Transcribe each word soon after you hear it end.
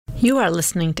You are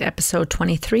listening to episode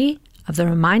 23 of the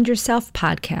Remind Yourself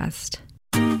podcast.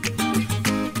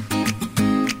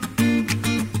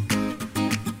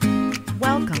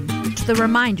 Welcome to the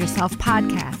Remind Yourself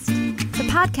podcast, the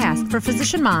podcast for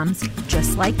physician moms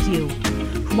just like you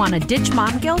who want to ditch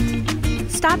mom guilt,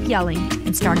 stop yelling,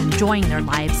 and start enjoying their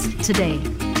lives today.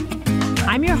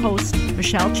 I'm your host,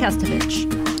 Michelle Chestovich,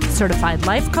 certified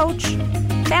life coach,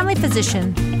 family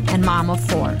physician, and mom of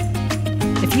 4.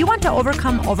 If you want to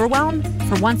overcome overwhelm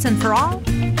for once and for all,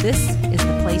 this is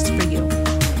the place for you.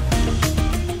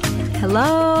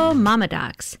 Hello, Mama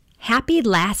Docs. Happy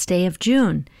last day of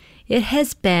June. It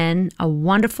has been a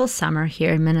wonderful summer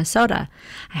here in Minnesota.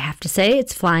 I have to say,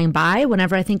 it's flying by.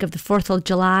 Whenever I think of the 4th of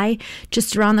July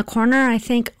just around the corner, I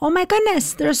think, oh my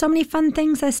goodness, there are so many fun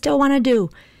things I still want to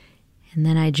do. And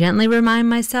then I gently remind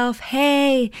myself,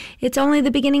 hey, it's only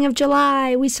the beginning of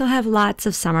July. We still have lots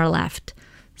of summer left.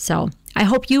 So I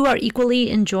hope you are equally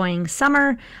enjoying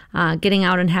summer, getting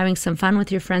out and having some fun with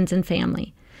your friends and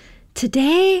family.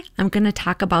 Today, I'm going to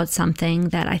talk about something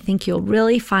that I think you'll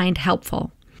really find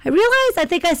helpful. I realize I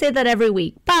think I say that every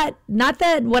week, but not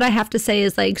that what I have to say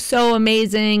is like so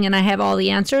amazing and I have all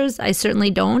the answers. I certainly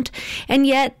don't. And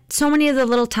yet, so many of the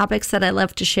little topics that I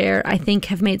love to share, I think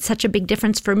have made such a big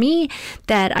difference for me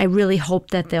that I really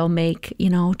hope that they'll make,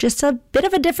 just a bit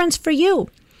of a difference for you.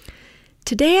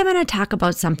 Today, I'm going to talk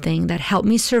about something that helped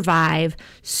me survive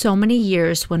so many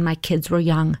years when my kids were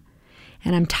young.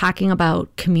 And I'm talking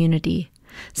about community.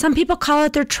 Some people call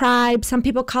it their tribe. Some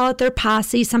people call it their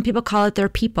posse. Some people call it their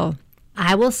people.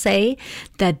 I will say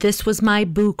that this was my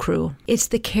boo crew. It's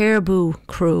the Caribou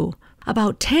crew.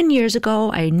 About 10 years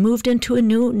ago, I moved into a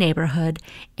new neighborhood,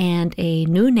 and a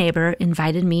new neighbor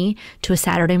invited me to a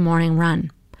Saturday morning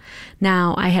run.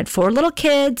 Now, I had 4 little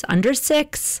kids under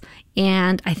 6,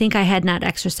 and I think I had not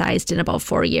exercised in about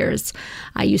 4 years.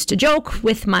 I used to joke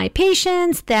with my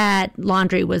patients that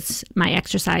laundry was my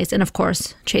exercise and, of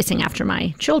course, chasing after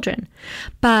my children.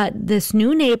 But this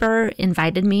new neighbor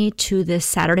invited me to this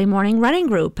Saturday morning running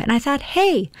group, and I thought,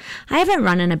 hey, I haven't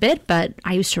run in a bit, but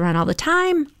I used to run all the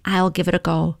time. I'll give it a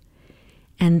go.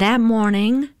 And that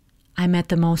morning, I met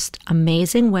the most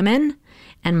amazing women,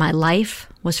 and my life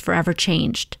was forever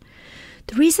changed.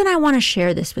 The reason I want to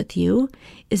share this with you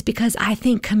is because I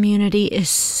think community is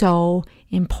so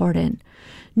important.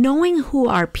 Knowing who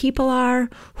our people are,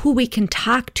 who we can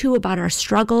talk to about our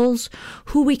struggles,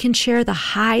 who we can share the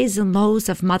highs and lows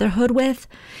of motherhood with,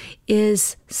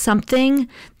 is something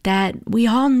that we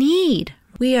all need.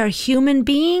 We are human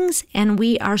beings and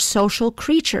we are social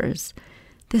creatures.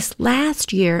 This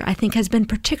last year, I think, has been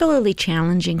particularly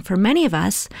challenging for many of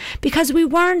us because we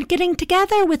weren't getting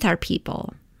together with our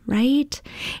people. Right?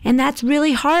 And that's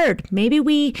really hard. Maybe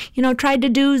we, tried to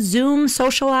do Zoom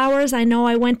social hours. I know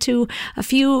I went to a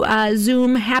few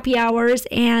Zoom happy hours,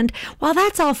 and while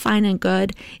that's all fine and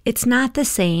good, it's not the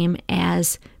same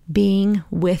as being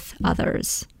with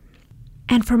others.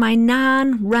 And for my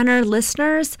non-runner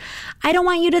listeners, I don't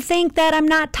want you to think that I'm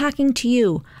not talking to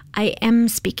you. I am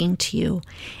speaking to you.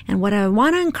 And what I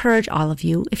want to encourage all of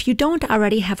you, if you don't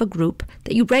already have a group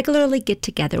that you regularly get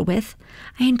together with,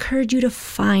 I encourage you to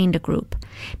find a group.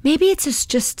 Maybe it's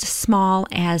just as small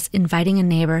as inviting a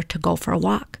neighbor to go for a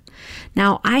walk.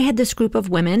 Now, I had this group of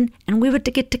women, and we would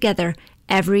get together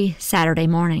every Saturday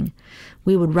morning.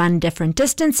 We would run different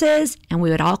distances, and we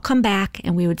would all come back,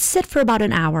 and we would sit for about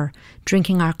an hour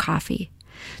drinking our coffee.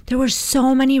 There were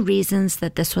so many reasons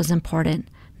that this was important.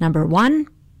 Number 1,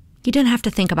 you didn't have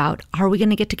to think about, are we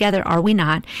going to get together? Are we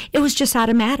not? It was just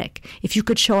automatic. If you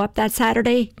could show up that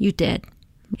Saturday, you did.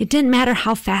 It didn't matter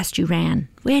how fast you ran.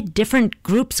 We had different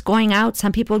groups going out.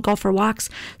 Some people would go for walks.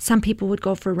 Some people would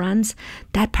go for runs.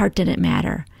 That part didn't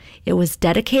matter. It was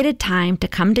dedicated time to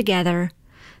come together,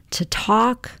 to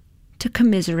talk, to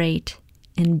commiserate,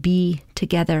 and be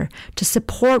together, to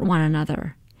support one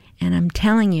another. And I'm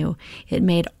telling you, it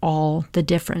made all the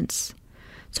difference.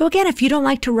 So again, if you don't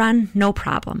like to run, no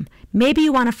problem. Maybe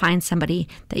you want to find somebody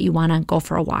that you want to go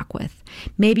for a walk with.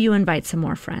 Maybe you invite some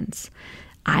more friends.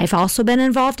 I've also been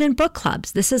involved in book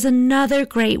clubs. This is another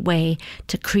great way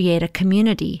to create a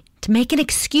community, to make an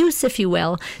excuse, if you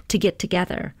will, to get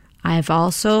together. I've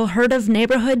also heard of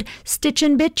neighborhood stitch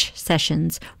and bitch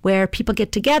sessions where people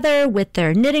get together with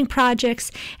their knitting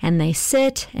projects and they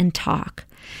sit and talk.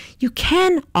 You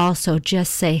can also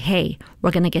just say, hey,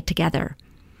 we're going to get together.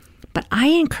 But I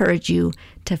encourage you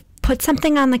to put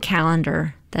something on the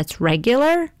calendar that's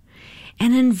regular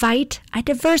and invite a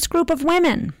diverse group of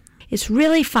women. It's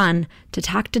really fun to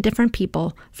talk to different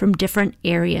people from different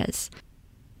areas.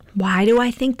 Why do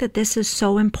I think that this is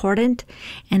so important?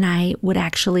 And I would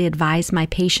actually advise my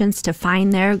patients to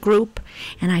find their group,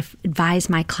 and I advise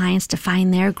my clients to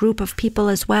find their group of people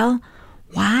as well.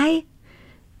 Why?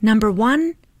 Number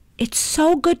one, it's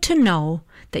so good to know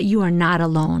that you are not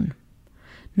alone.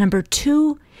 Number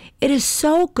two, it is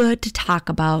so good to talk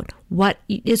about what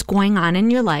is going on in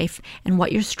your life and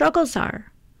what your struggles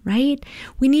are, right?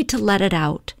 We need to let it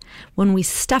out. When we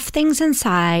stuff things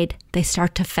inside, they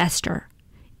start to fester.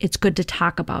 It's good to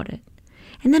talk about it.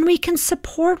 And then we can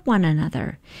support one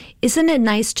another. Isn't it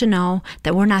nice to know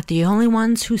that we're not the only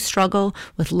ones who struggle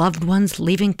with loved ones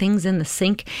leaving things in the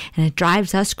sink and it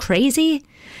drives us crazy?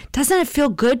 Doesn't it feel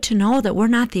good to know that we're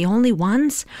not the only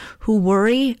ones who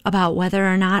worry about whether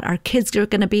or not our kids are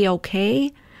going to be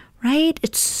okay? Right?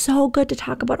 It's so good to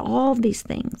talk about all of these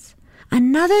things.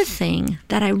 Another thing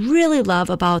that I really love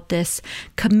about this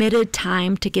committed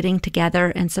time to getting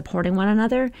together and supporting one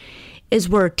another is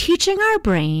we're teaching our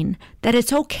brain that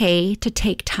it's okay to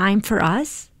take time for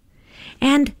us,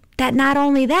 and that not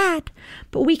only that,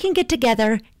 but we can get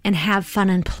together and have fun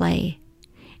and play.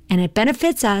 And it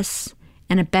benefits us,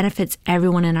 and it benefits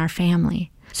everyone in our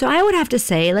family. So I would have to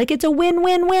say, it's a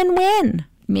win-win-win-win.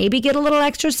 Maybe get a little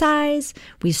exercise.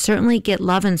 We certainly get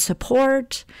love and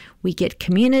support. We get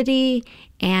community,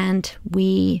 and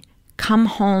we come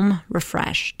home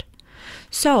refreshed.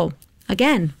 So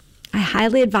again, I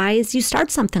highly advise you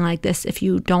start something like this if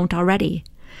you don't already.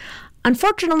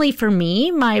 Unfortunately for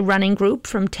me, my running group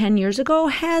from 10 years ago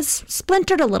has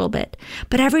splintered a little bit,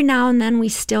 but every now and then we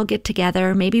still get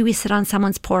together. Maybe we sit on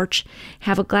someone's porch,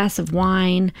 have a glass of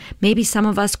wine. Maybe some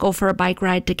of us go for a bike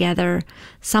ride together.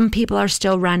 Some people are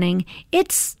still running.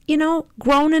 It's,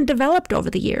 grown and developed over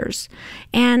the years.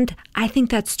 And I think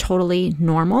that's totally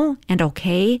normal and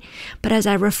okay. But as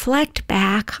I reflect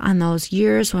back on those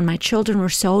years when my children were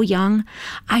so young,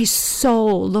 I so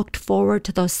looked forward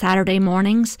to those Saturday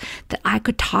mornings that I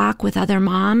could talk with other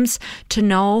moms to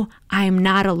know I am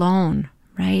not alone,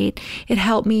 right? It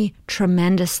helped me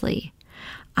tremendously.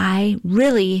 I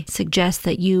really suggest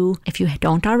that you, if you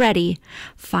don't already,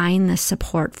 find this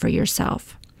support for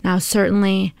yourself. Now,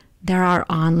 certainly, there are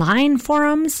online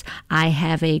forums. I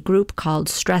have a group called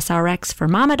StressRx for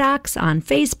Mama Docs on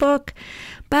Facebook,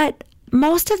 but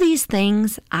most of these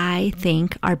things, I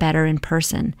think, are better in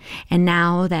person. And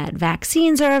now that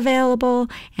vaccines are available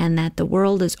and that the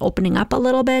world is opening up a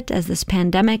little bit as this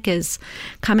pandemic is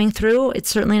coming through, it's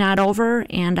certainly not over.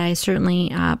 And I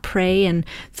certainly pray and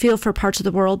feel for parts of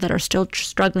the world that are still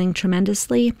struggling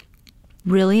tremendously.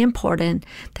 Really important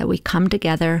that we come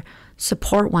together,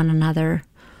 support one another,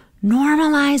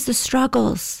 normalize the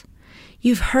struggles.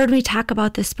 You've heard me talk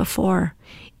about this before.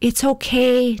 It's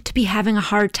okay to be having a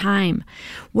hard time.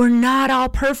 We're not all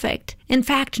perfect. In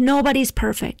fact, nobody's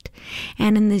perfect.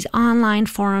 And in these online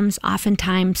forums,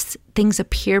 oftentimes things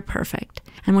appear perfect.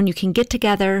 And when you can get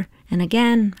together, and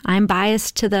again, I'm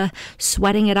biased to the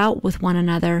sweating it out with one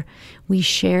another, we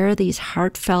share these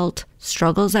heartfelt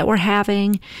struggles that we're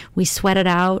having. We sweat it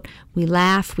out. We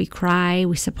laugh. We cry.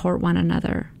 We support one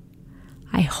another.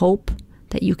 I hope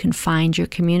that you can find your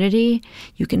community,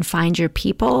 you can find your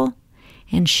people,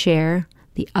 and share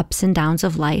the ups and downs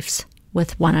of life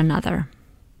with one another.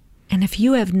 And if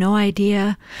you have no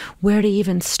idea where to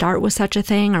even start with such a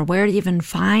thing or where to even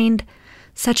find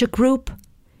such a group,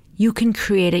 you can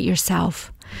create it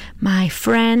yourself. My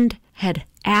friend had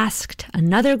asked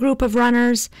another group of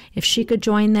runners if she could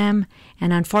join them,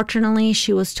 and unfortunately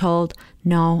she was told,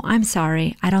 "No, I'm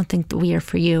sorry, I don't think that we are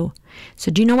for you."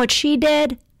 So do you know what she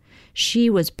did? She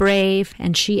was brave,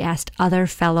 and she asked other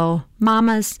fellow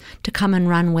mamas to come and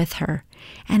run with her.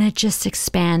 And it just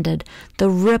expanded. The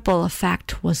ripple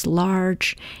effect was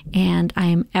large, and I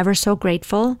am ever so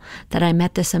grateful that I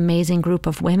met this amazing group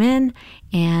of women,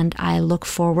 and I look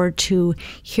forward to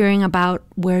hearing about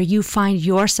where you find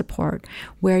your support,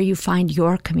 where you find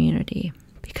your community,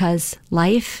 because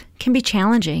life can be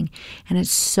challenging, and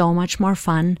it's so much more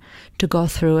fun to go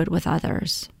through it with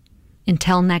others.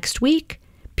 Until next week,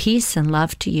 peace and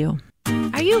love to you.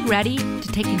 Are you ready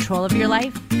to take control of your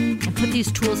life and put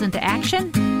these tools into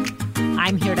action?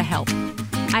 I'm here to help.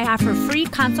 I offer free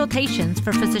consultations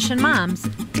for physician moms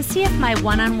to see if my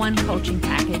one-on-one coaching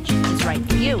package is right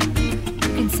for you.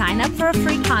 You can sign up for a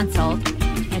free consult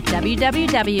at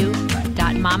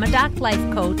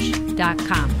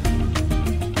www.mamadoclifecoach.com.